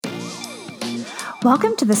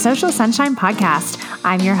Welcome to the Social Sunshine Podcast.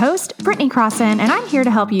 I'm your host, Brittany Crossan, and I'm here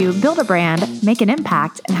to help you build a brand, make an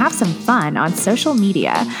impact, and have some fun on social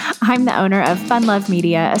media. I'm the owner of Fun Love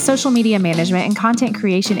Media, a social media management and content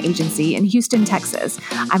creation agency in Houston, Texas.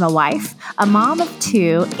 I'm a wife, a mom of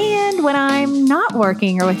two, and when I'm not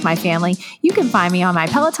working or with my family, you can find me on my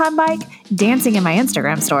Peloton bike, dancing in my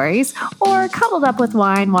Instagram stories, or cuddled up with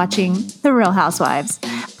wine watching The Real Housewives.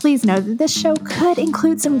 Please know that this show could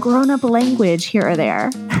include some grown-up language here or there.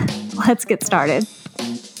 Let's get started.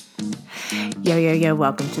 Yo,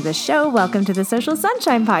 welcome to the show. Welcome to the Social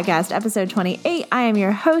Sunshine Podcast, episode 28. I am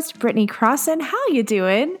your host, Brittany Crossan. How you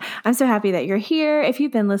doing? I'm so happy that you're here. If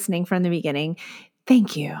you've been listening from the beginning,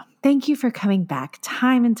 thank you. Thank you for coming back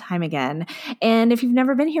time and time again. And if you've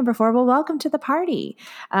never been here before, well, welcome to the party.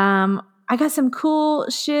 I got some cool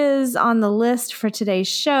shiz on the list for today's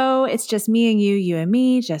show. It's just me and you and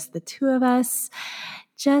me, just the two of us.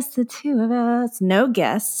 No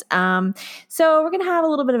guests. So we're going to have a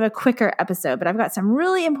little bit of a quicker episode, but I've got some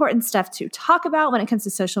really important stuff to talk about when it comes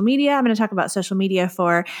to social media. I'm going to talk about social media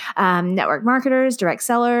for network marketers, direct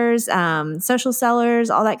sellers, social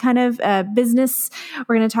sellers, all that kind of business.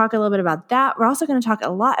 We're going to talk a little bit about that. We're also going to talk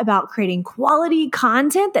a lot about creating quality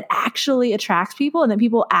content that actually attracts people and that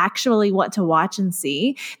people actually want to watch and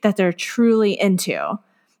see, that they're truly into.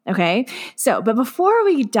 Okay. But before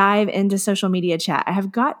we dive into social media chat, I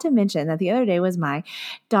have got to mention that the other day was my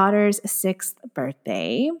daughter's 6th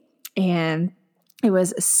birthday, and it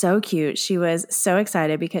was so cute. She was so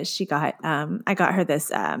excited because she got, I got her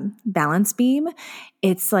this balance beam.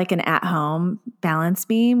 It's like an at-home balance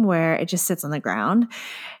beam where it just sits on the ground.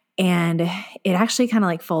 And it actually kind of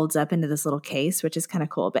like folds up into this little case, which is kind of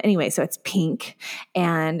cool. But anyway, so it's pink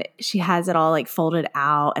and she has it all like folded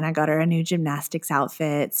out, and I got her a new gymnastics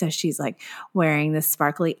outfit. So she's like wearing this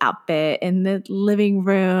sparkly outfit in the living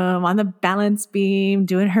room on the balance beam,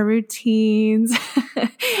 doing her routines.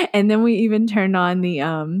 And then we even turned on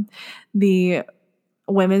the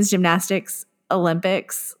women's gymnastics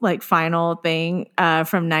Olympics like final thing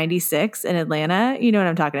from 96 in Atlanta. You know what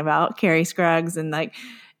I'm talking about? Carrie Scruggs and like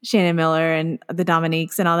Shannon Miller and the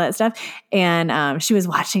Dominiques and all that stuff. And she was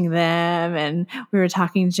watching them and we were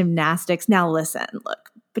talking gymnastics. Now listen, look,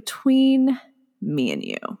 between me and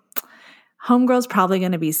you, homegirl's probably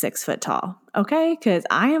going to be 6 foot tall. Okay. Cause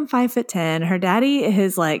I am 5'10". Her daddy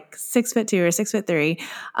is like 6'2" or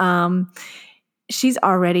 6'3". She's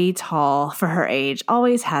already tall for her age,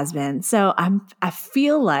 always has been. So I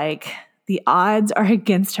feel like the odds are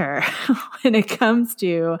against her when it comes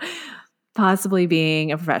to possibly being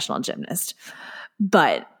a professional gymnast.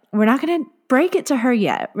 But we're not going to break it to her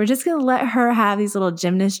yet. We're just going to let her have these little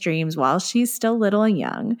gymnast dreams while she's still little and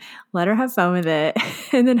young. Let her have fun with it.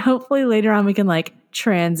 And then hopefully later on we can like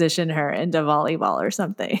transition her into volleyball or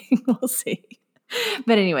something. We'll see.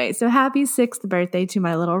 But anyway, so happy 6th birthday to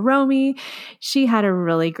my little Romy. She had a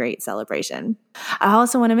really great celebration. I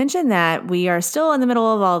also want to mention that we are still in the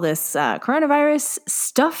middle of all this coronavirus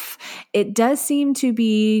stuff. It does seem to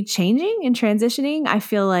be changing and transitioning. I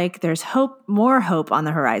feel like there's more hope on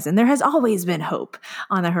the horizon. There has always been hope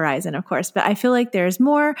on the horizon, of course, but I feel like there's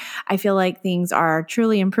more. I feel like things are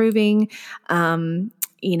truly improving.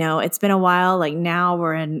 It's been a while. Like now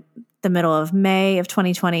we're in the middle of May of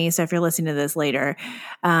 2020. So if you're listening to this later,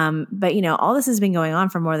 but all this has been going on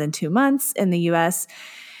for more than 2 months in the US.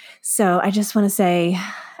 So I just want to say,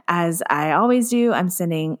 as I always do, I'm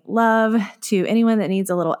sending love to anyone that needs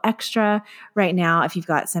a little extra right now. If you've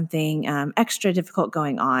got something extra difficult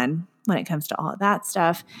going on when it comes to all of that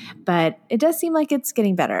stuff, but it does seem like it's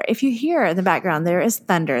getting better. If you hear in the background, there is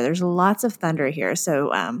thunder. There's lots of thunder here.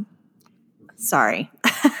 So, sorry.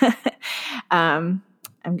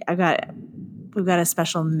 We've got a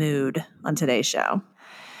special mood on today's show.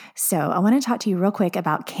 So I want to talk to you real quick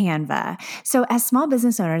about Canva. So as small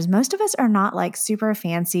business owners, most of us are not like super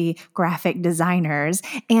fancy graphic designers,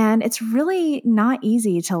 and it's really not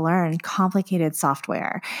easy to learn complicated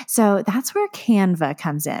software. So that's where Canva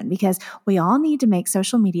comes in, because we all need to make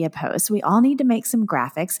social media posts. We all need to make some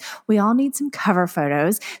graphics. We all need some cover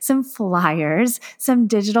photos, some flyers, some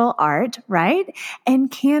digital art, right?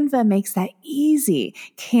 And Canva makes that easy.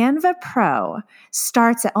 Canva Pro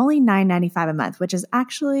starts at only $9.95 a month, which is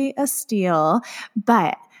actually a steal,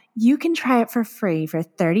 but you can try it for free for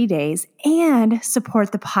 30 days and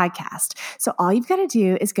support the podcast. So all you've got to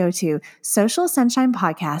do is go to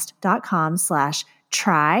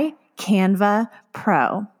socialsunshine.podcast.com/try Canva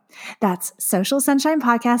Pro. That's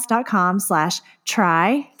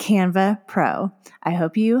socialsunshinepodcast.com/try Canva Pro. I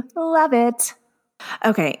hope you love it.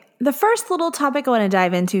 Okay. The first little topic I want to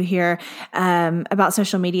dive into here about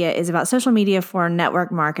social media is about social media for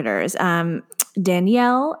network marketers.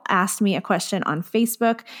 Danielle asked me a question on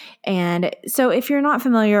Facebook. And so if you're not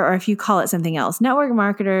familiar, or if you call it something else, network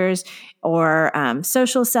marketers or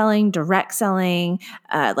social selling, direct selling,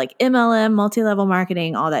 like MLM, multi-level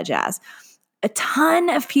marketing, all that jazz. A ton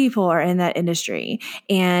of people are in that industry,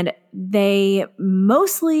 and they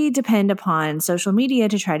mostly depend upon social media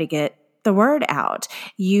to try to get the word out.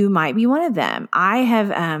 You might be one of them. I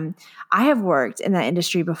have worked in that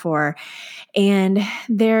industry before, and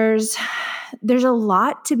there's a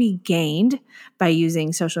lot to be gained by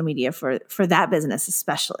using social media for that business,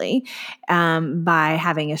 especially by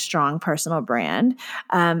having a strong personal brand.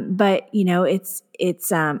 But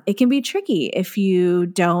it can be tricky if you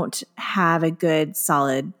don't have a good,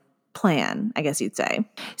 solid plan, I guess you'd say.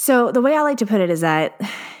 So the way I like to put it is that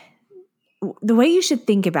the way you should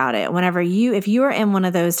think about it if you are in one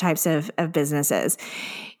of those types of businesses,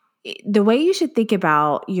 the way you should think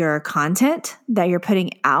about your content that you're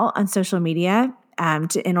putting out on social media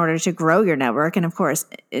in order to grow your network and, of course,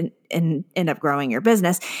 end up growing your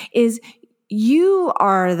business is you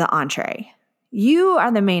are the entree. You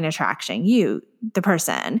are the main attraction, you, the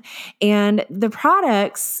person. And the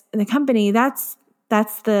products, the company, that's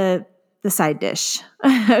the side dish,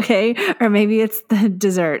 okay? Or maybe it's the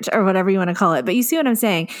dessert or whatever you want to call it. But you see what I'm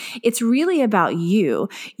saying? It's really about you.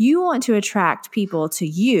 You want to attract people to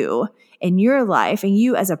you in your life and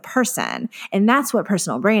you as a person. And that's what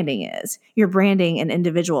personal branding is. You're branding an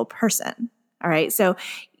individual person, all right? So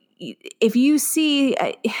if you see,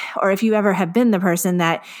 or if you ever have been the person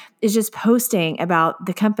that is just posting about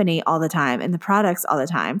the company all the time and the products all the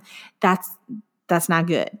time, that's not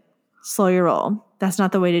good. Slow your roll. That's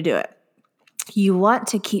not the way to do it. You want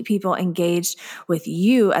to keep people engaged with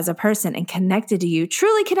you as a person and connected to you,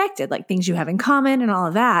 truly connected, like things you have in common and all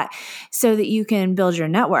of that, so that you can build your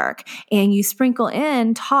network. And you sprinkle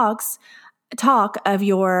in talk of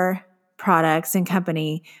your products and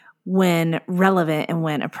company when relevant and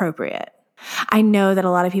when appropriate. I know that a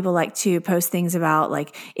lot of people like to post things about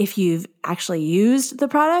like if you've actually used the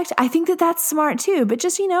product. I think that that's smart too, but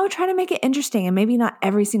just, try to make it interesting, and maybe not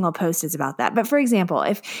every single post is about that. But for example,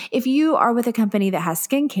 if you are with a company that has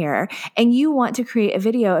skincare and you want to create a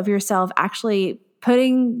video of yourself actually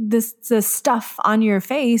putting this stuff on your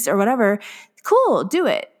face or whatever, cool, do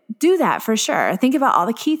it. Do that for sure. Think about all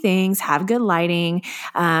the key things, have good lighting,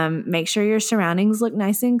 make sure your surroundings look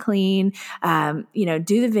nice and clean, do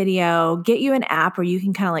the video, get you an app where you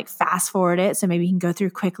can kind of like fast forward it. So maybe you can go through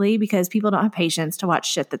quickly because people don't have patience to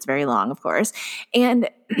watch shit that's very long, of course. And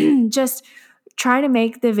just try to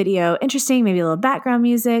make the video interesting, maybe a little background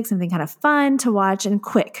music, something kind of fun to watch and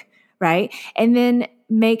quick, right? And then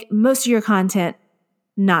make most of your content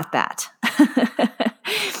not that.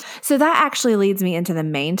 So that actually leads me into the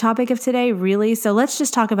main topic of today, really. So let's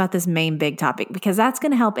just talk about this main big topic, because that's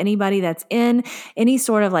going to help anybody that's in any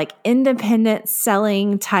sort of like independent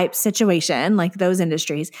selling type situation, like those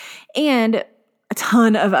industries, and a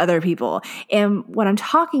ton of other people. And what I'm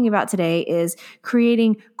talking about today is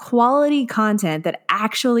creating quality content that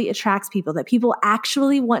actually attracts people, that people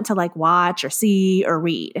actually want to like watch or see or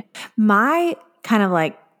read. My kind of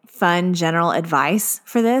like fun general advice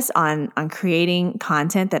for this on creating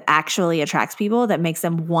content that actually attracts people, that makes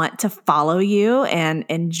them want to follow you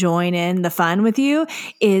and join in the fun with you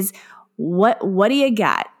is what do you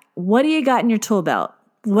got? What do you got in your tool belt?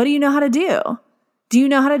 What do you know how to do? Do you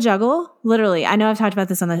know how to juggle? Literally, I know I've talked about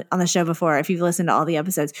this on the show before if you've listened to all the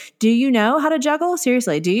episodes. Do you know how to juggle?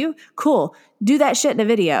 Seriously, do you? Cool. Do that shit in a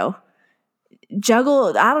video.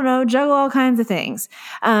 Juggle all kinds of things.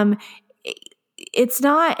 It's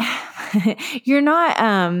not, you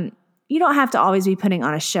don't have to always be putting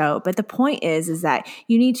on a show, but the point is that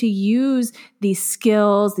you need to use these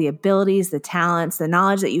skills, the abilities, the talents, the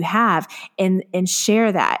knowledge that you have and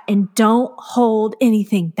share that, and don't hold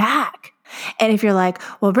anything back. And if you're like,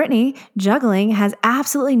 well, Brittany, juggling has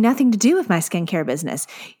absolutely nothing to do with my skincare business.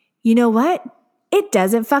 You know what? It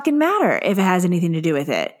doesn't fucking matter if it has anything to do with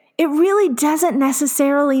it. It really doesn't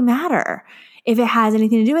necessarily matter if it has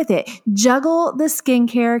anything to do with it. Juggle the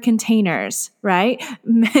skincare containers, right?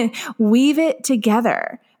 Weave it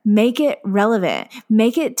together. Make it relevant.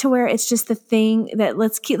 Make it to where it's just the thing that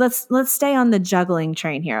let's stay on the juggling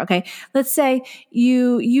train here. Okay. Let's say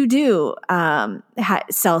you do,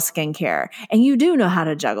 sell skincare and you do know how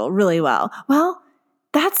to juggle really well. Well,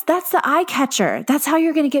 that's the eye catcher. That's how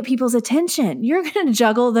you're going to get people's attention. You're going to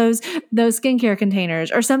juggle those skincare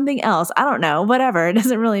containers or something else. I don't know, whatever. It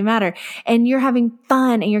doesn't really matter. And you're having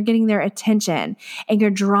fun and you're getting their attention and you're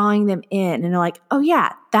drawing them in. And they're like, oh yeah,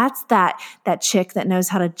 that's that chick that knows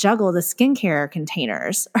how to juggle the skincare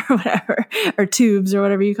containers or whatever, or tubes or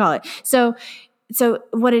whatever you call it. So So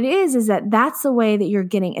what it is that that's the way that you're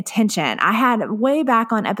getting attention. I had way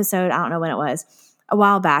back on episode, I don't know when it was, a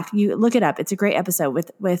while back. You look it up. It's a great episode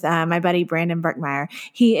with my buddy Brandon Berkmeyer.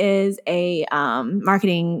 He is a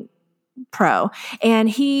marketing pro, and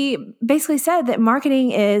he basically said that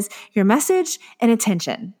marketing is your message and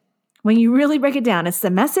attention. When you really break it down, it's the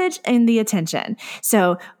message and the attention.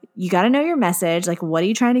 So you got to know your message. Like, what are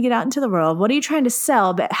you trying to get out into the world? What are you trying to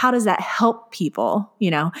sell? But how does that help people?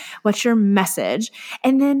 What's your message?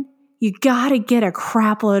 And then you got to get a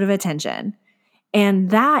crap load of attention. And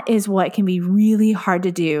that is what can be really hard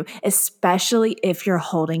to do, especially if you're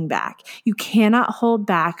holding back. You cannot hold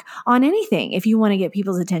back on anything if you want to get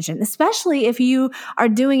people's attention, especially if you are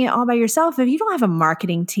doing it all by yourself, if you don't have a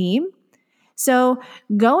marketing team. So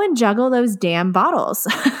go and juggle those damn bottles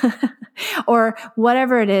or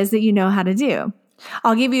whatever it is that you know how to do.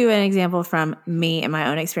 I'll give you an example from me and my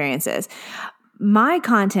own experiences. My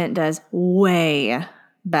content does way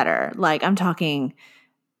better. Like, I'm talking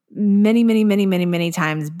many, many, many, many, many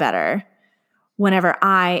times better whenever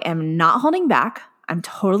I am not holding back. I'm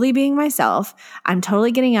totally being myself. I'm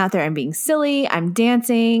totally getting out there and being silly. I'm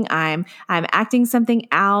dancing. I'm acting something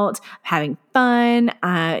out, having fun,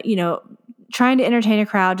 trying to entertain a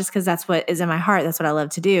crowd just because that's what is in my heart. That's what I love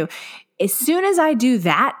to do. As soon as I do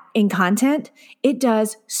that in content, it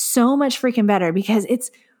does so much freaking better because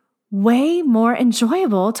it's way more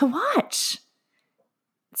enjoyable to watch.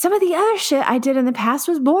 Some of the other shit I did in the past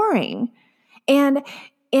was boring. And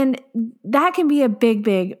that can be a big,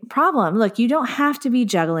 big problem. Look, you don't have to be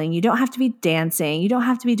juggling. You don't have to be dancing. You don't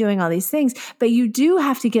have to be doing all these things, but you do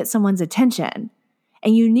have to get someone's attention.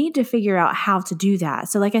 And you need to figure out how to do that.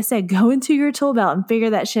 So like I said, go into your tool belt and figure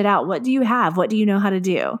that shit out. What do you have? What do you know how to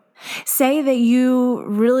do? Say that you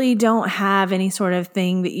really don't have any sort of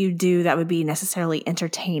thing that you do that would be necessarily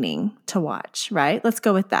entertaining to watch, right? Let's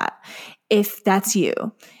go with that. If that's you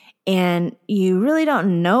and you really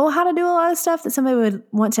don't know how to do a lot of stuff that somebody would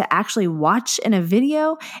want to actually watch in a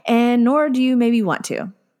video, and nor do you maybe want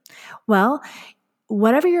to. Well,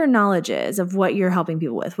 whatever your knowledge is of what you're helping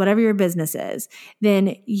people with, whatever your business is,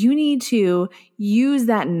 then you need to use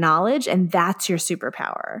that knowledge, and that's your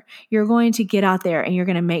superpower. You're going to get out there and you're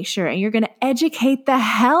going to make sure and you're going to educate the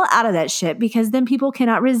hell out of that shit, because then people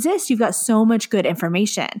cannot resist. You've got so much good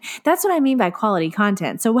information. That's what I mean by quality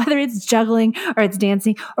content. So whether it's juggling or it's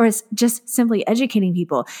dancing or it's just simply educating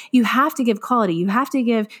people, you have to give quality. You have to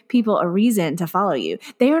give people a reason to follow you.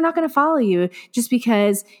 They are not going to follow you just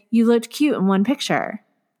because you looked cute in one picture.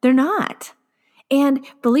 They're not. And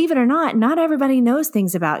believe it or not everybody knows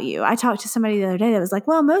things about you. I talked to somebody the other day that was like,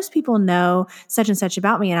 well, most people know such and such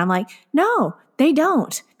about me. And I'm like, no, they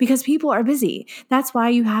don't, because people are busy. That's why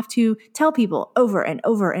you have to tell people over and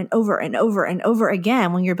over and over and over and over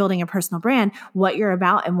again when you're building a personal brand, what you're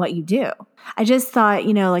about and what you do. I just thought,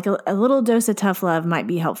 like a little dose of tough love might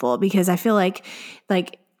be helpful, because I feel like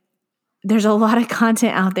there's a lot of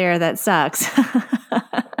content out there that sucks.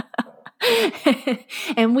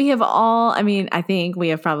 And we have all, I think we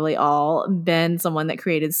have probably all been someone that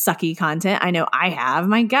created sucky content. I know I have.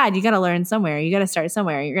 My God, you got to learn somewhere. You got to start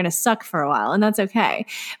somewhere. You're going to suck for a while, and that's okay.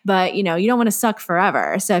 But, you don't want to suck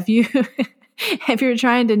forever. So if you're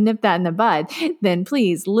trying to nip that in the bud, then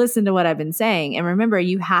please listen to what I've been saying. And remember,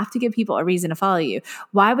 you have to give people a reason to follow you.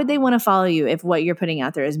 Why would they want to follow you if what you're putting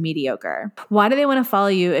out there is mediocre? Why do they want to follow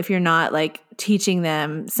you if you're not teaching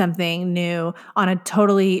them something new on a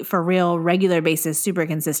totally for real regular basis, super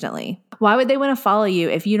consistently? Why would they want to follow you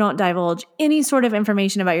if you don't divulge any sort of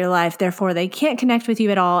information about your life? Therefore, they can't connect with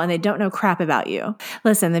you at all, and they don't know crap about you.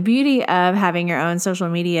 Listen, the beauty of having your own social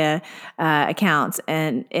media accounts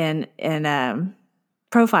and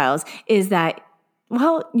profiles is that,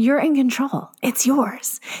 well, you're in control. It's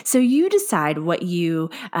yours. So you decide what you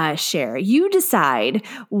share. You decide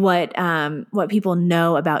what people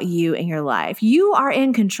know about you in your life. You are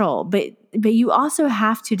in control, but you also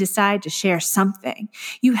have to decide to share something.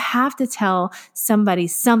 You have to tell somebody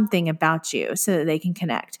something about you so that they can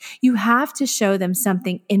connect. You have to show them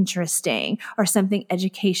something interesting or something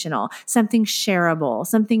educational, something shareable,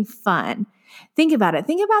 something fun. Think about it.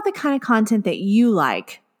 Think about the kind of content that you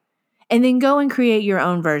like, and then go and create your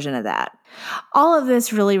own version of that. All of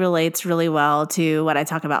this really relates really well to what I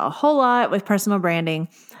talk about a whole lot with personal branding,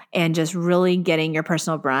 and just really getting your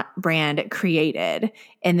personal brand created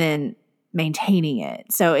and then maintaining it.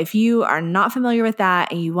 So if you are not familiar with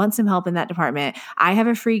that and you want some help in that department, I have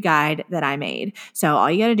a free guide that I made. So all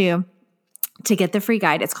you got to do to get the free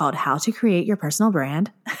guide, it's called How to Create Your Personal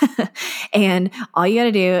Brand. And all you got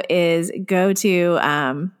to do is go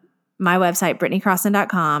to my website,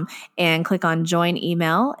 BrittanyCrossan.com, and click on join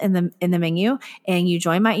email in the menu, and you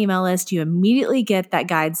join my email list, you immediately get that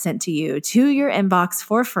guide sent to you to your inbox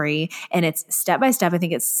for free. And it's step by step. I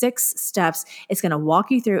think it's 6 steps. It's going to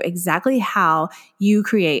walk you through exactly how you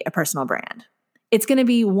create a personal brand. It's going to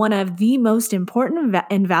be one of the most important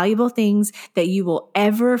and valuable things that you will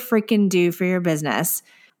ever freaking do for your business.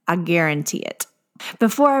 I guarantee it.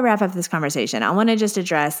 Before I wrap up this conversation, I want to just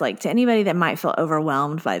address, like, to anybody that might feel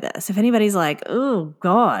overwhelmed by this. If anybody's like, oh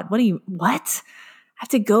God, what? I have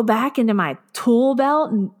to go back into my tool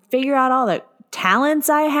belt and figure out all the talents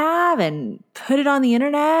I have and put it on the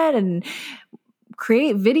internet and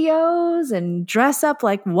create videos and dress up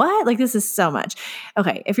like what? Like, this is so much.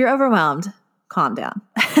 Okay. If you're overwhelmed, calm down.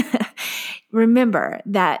 Remember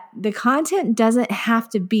that the content doesn't have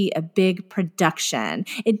to be a big production.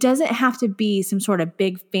 It doesn't have to be some sort of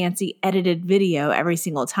big fancy edited video every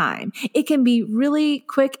single time. It can be really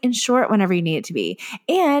quick and short whenever you need it to be.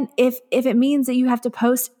 And if it means that you have to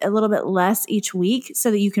post a little bit less each week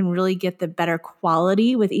so that you can really get the better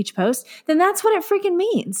quality with each post, then that's what it freaking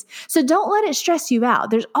means. So don't let it stress you out.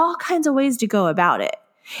 There's all kinds of ways to go about it.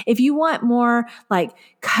 If you want more like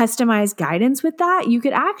customized guidance with that, you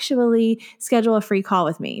could actually schedule a free call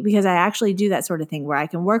with me, because I actually do that sort of thing where I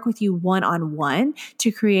can work with you one-on-one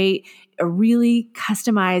to create a really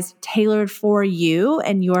customized, tailored for you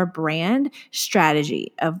and your brand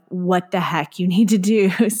strategy of what the heck you need to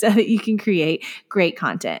do so that you can create great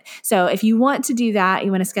content. So if you want to do that,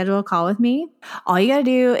 you want to schedule a call with me, all you got to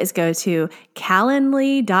do is go to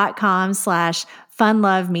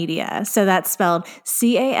calendly.com/funlovemedia. So that's spelled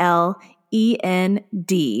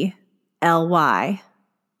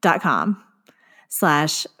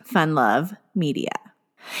calendly.com/funlovemedia.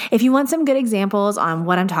 If you want some good examples on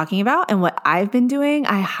what I'm talking about and what I've been doing,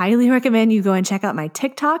 I highly recommend you go and check out my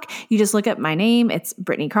TikTok. You just look up my name. It's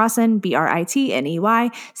Brittany Crossan,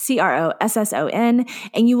 BritneyCrossan,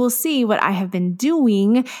 and you will see what I have been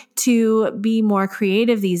doing to be more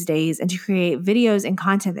creative these days and to create videos and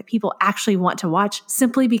content that people actually want to watch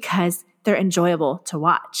simply because they're enjoyable to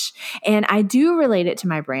watch. And I do relate it to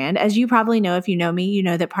my brand. As you probably know, if you know me, you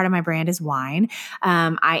know that part of my brand is wine.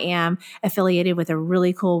 I am affiliated with a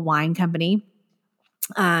really cool wine company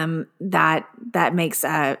that makes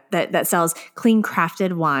that sells clean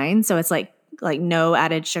crafted wine. So it's like no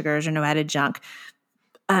added sugars or no added junk.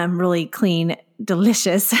 Really clean,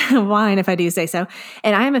 delicious wine, if I do say so.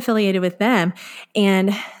 And I am affiliated with them.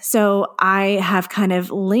 And so I have kind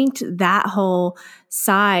of linked that whole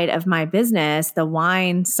side of my business, the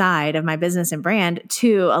wine side of my business and brand,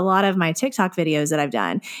 to a lot of my TikTok videos that I've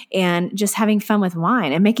done, and just having fun with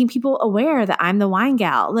wine and making people aware that I'm the wine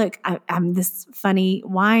gal. Look, I'm this funny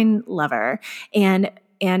wine lover. And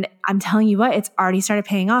I'm telling you what, it's already started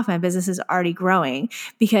paying off. My business is already growing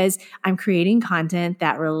because I'm creating content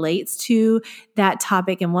that relates to that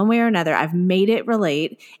topic in one way or another. I've made it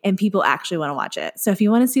relate and people actually want to watch it. So if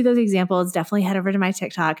you want to see those examples, definitely head over to my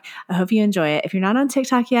TikTok. I hope you enjoy it. If you're not on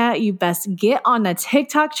TikTok yet, you best get on the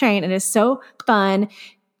TikTok train. It is so fun.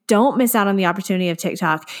 Don't miss out on the opportunity of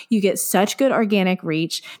TikTok. You get such good organic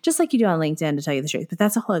reach, just like you do on LinkedIn, to tell you the truth. But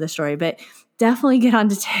that's a whole other story. But definitely get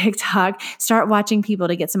onto TikTok. Start watching people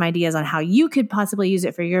to get some ideas on how you could possibly use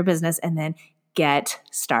it for your business, and then get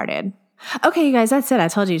started. Okay, you guys, that's it. I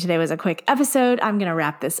told you today was a quick episode. I'm going to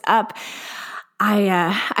wrap this up. I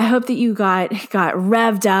hope that you got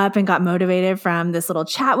revved up and got motivated from this little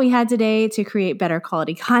chat we had today to create better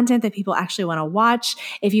quality content that people actually want to watch.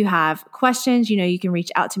 If you have questions, you can reach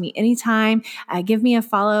out to me anytime. Give me a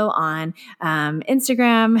follow on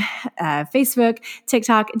Instagram, Facebook,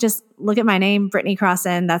 TikTok. Just look at my name, Brittany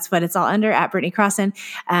Crossan. That's what it's all under, at Brittany Crossan.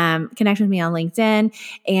 Connect with me on LinkedIn,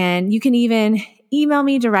 and you can even email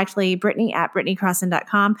me directly,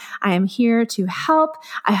 Brittany@BrittanyCrossan.com. I am here to help.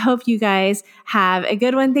 I hope you guys have a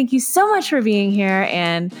good one. Thank you so much for being here,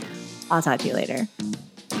 and I'll talk to you later.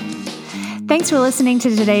 Thanks for listening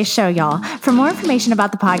to today's show, y'all. For more information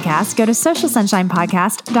about the podcast, go to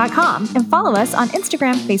socialsunshinepodcast.com and follow us on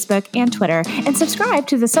Instagram, Facebook, and Twitter, and subscribe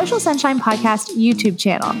to the Social Sunshine Podcast YouTube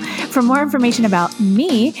channel. For more information about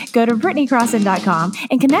me, go to BrittanyCrossan.com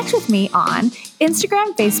and connect with me on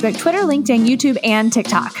Instagram, Facebook, Twitter, LinkedIn, YouTube, and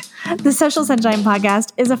TikTok. The Social Sunshine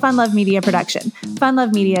Podcast is a Fun Love Media production.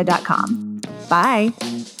 funlovemedia.com. Bye.